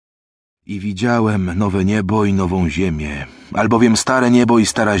I widziałem nowe niebo i nową ziemię, albowiem stare niebo i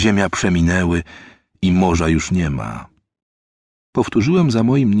stara ziemia przeminęły i morza już nie ma. Powtórzyłem za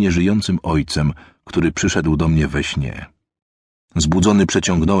moim nieżyjącym ojcem, który przyszedł do mnie we śnie. Zbudzony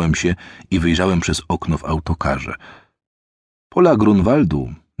przeciągnąłem się i wyjrzałem przez okno w autokarze. Pola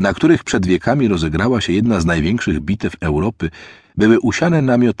Grunwaldu, na których przed wiekami rozegrała się jedna z największych bitew Europy, były usiane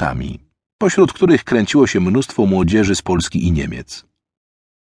namiotami, pośród których kręciło się mnóstwo młodzieży z Polski i Niemiec.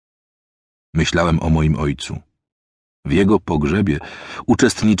 Myślałem o moim ojcu. W jego pogrzebie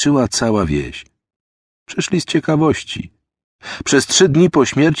uczestniczyła cała wieś. Przyszli z ciekawości. Przez 3 dni po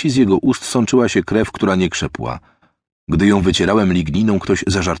śmierci z jego ust sączyła się krew, która nie krzepła. Gdy ją wycierałem ligniną, ktoś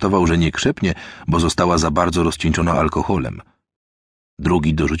zażartował, że nie krzepnie, bo została za bardzo rozcieńczona alkoholem.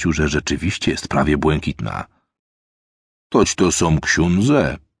 Drugi dorzucił, że rzeczywiście jest prawie błękitna. Toć to są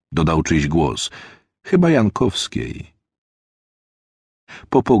ksiądze, dodał czyjś głos, chyba Jankowskiej.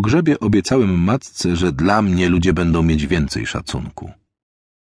 Po pogrzebie obiecałem matce, że dla mnie ludzie będą mieć więcej szacunku.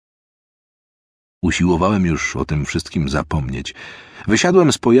 Usiłowałem już o tym wszystkim zapomnieć.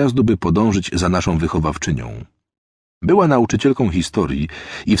 Wysiadłem z pojazdu, by podążyć za naszą wychowawczynią. Była nauczycielką historii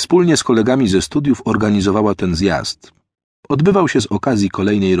i wspólnie z kolegami ze studiów organizowała ten zjazd. Odbywał się z okazji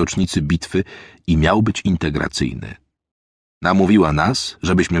kolejnej rocznicy bitwy i miał być integracyjny. Namówiła nas,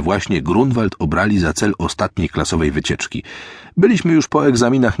 żebyśmy właśnie Grunwald obrali za cel ostatniej klasowej wycieczki. Byliśmy już po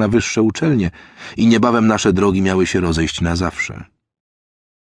egzaminach na wyższe uczelnie i niebawem nasze drogi miały się rozejść na zawsze.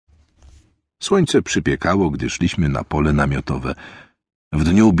 Słońce przypiekało, gdy szliśmy na pole namiotowe. W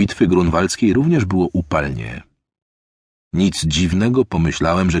dniu bitwy grunwaldzkiej również było upalnie. Nic dziwnego,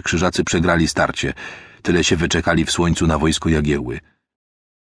 pomyślałem, że krzyżacy przegrali starcie. Tyle się wyczekali w słońcu na wojsko Jagiełły.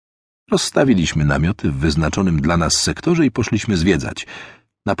 Rozstawiliśmy namioty w wyznaczonym dla nas sektorze i poszliśmy zwiedzać.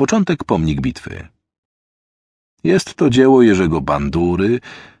 Na początek pomnik bitwy. Jest to dzieło Jerzego Bandury.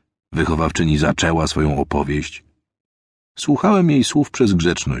 Wychowawczyni zaczęła swoją opowieść. Słuchałem jej słów przez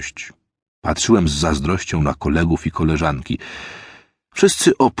grzeczność. Patrzyłem z zazdrością na kolegów i koleżanki.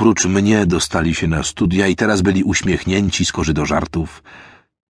 Wszyscy oprócz mnie dostali się na studia i teraz byli uśmiechnięci, skorzy do żartów.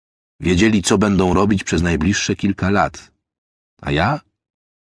 Wiedzieli, co będą robić przez najbliższe kilka lat. A ja?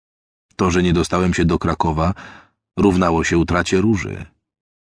 To, że nie dostałem się do Krakowa, równało się utracie Róży.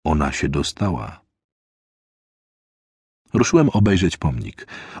 Ona się dostała. Ruszyłem obejrzeć pomnik.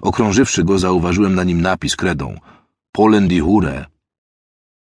 Okrążywszy go, zauważyłem na nim napis kredą „Polen die Hure”.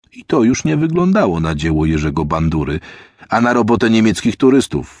 I to już nie wyglądało na dzieło Jerzego Bandury, a na robotę niemieckich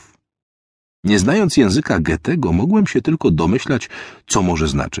turystów. Nie znając języka Goethego, mogłem się tylko domyślać, co może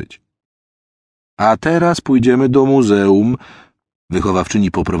znaczyć. A teraz pójdziemy do muzeum.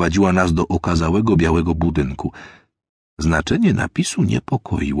 Wychowawczyni poprowadziła nas do okazałego białego budynku. Znaczenie napisu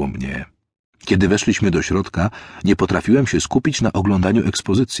niepokoiło mnie. Kiedy weszliśmy do środka, nie potrafiłem się skupić na oglądaniu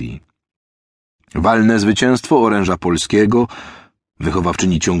ekspozycji. Walne zwycięstwo oręża polskiego.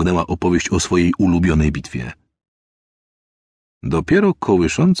 Wychowawczyni ciągnęła opowieść o swojej ulubionej bitwie. Dopiero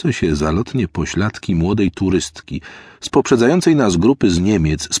kołyszące się zalotnie pośladki młodej turystki z poprzedzającej nas grupy z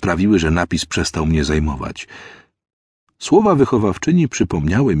Niemiec sprawiły, że napis przestał mnie zajmować. Słowa wychowawczyni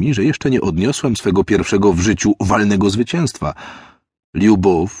przypomniały mi, że jeszcze nie odniosłem swego pierwszego w życiu walnego zwycięstwa.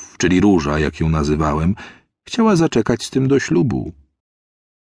 Liubow, czyli Róża, jak ją nazywałem, chciała zaczekać z tym do ślubu.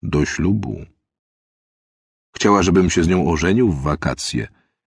 Do ślubu. Chciała, żebym się z nią ożenił w wakacje.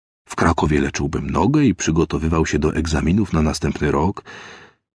 W Krakowie leczyłbym nogę i przygotowywał się do egzaminów na następny rok,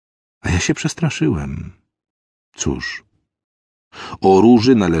 a ja się przestraszyłem. Cóż, o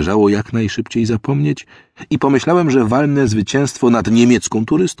Róży należało jak najszybciej zapomnieć i pomyślałem, że walne zwycięstwo nad niemiecką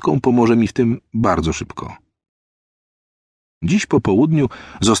turystką pomoże mi w tym bardzo szybko. Dziś po południu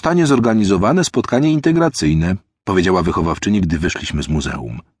zostanie zorganizowane spotkanie integracyjne, powiedziała wychowawczyni, gdy wyszliśmy z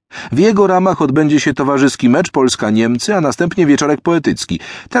muzeum. W jego ramach odbędzie się towarzyski mecz Polska-Niemcy, a następnie wieczorek poetycki.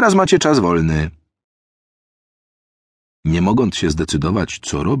 Teraz macie czas wolny. Nie mogąc się zdecydować,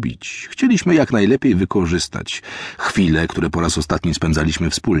 co robić, chcieliśmy jak najlepiej wykorzystać chwile, które po raz ostatni spędzaliśmy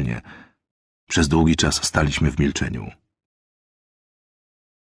wspólnie. Przez długi czas staliśmy w milczeniu.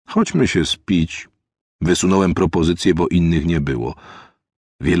 Chodźmy się spić. Wysunąłem propozycję, bo innych nie było.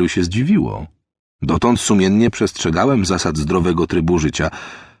 Wielu się zdziwiło. Dotąd sumiennie przestrzegałem zasad zdrowego trybu życia,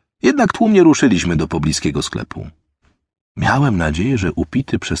 jednak tłumnie ruszyliśmy do pobliskiego sklepu. Miałem nadzieję, że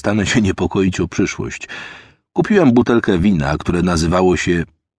upity przestanę się niepokoić o przyszłość. Kupiłem butelkę wina, które nazywało się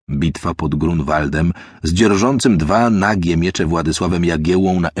Bitwa pod Grunwaldem, z dzierżącym 2 nagie miecze Władysławem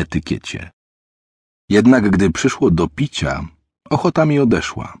Jagiełłą na etykiecie. Jednak gdy przyszło do picia, ochota mi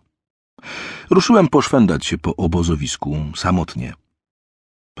odeszła. Ruszyłem poszwędać się po obozowisku samotnie.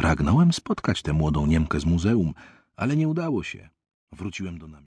 Pragnąłem spotkać tę młodą Niemkę z muzeum, ale nie udało się. Wróciłem do namiotu.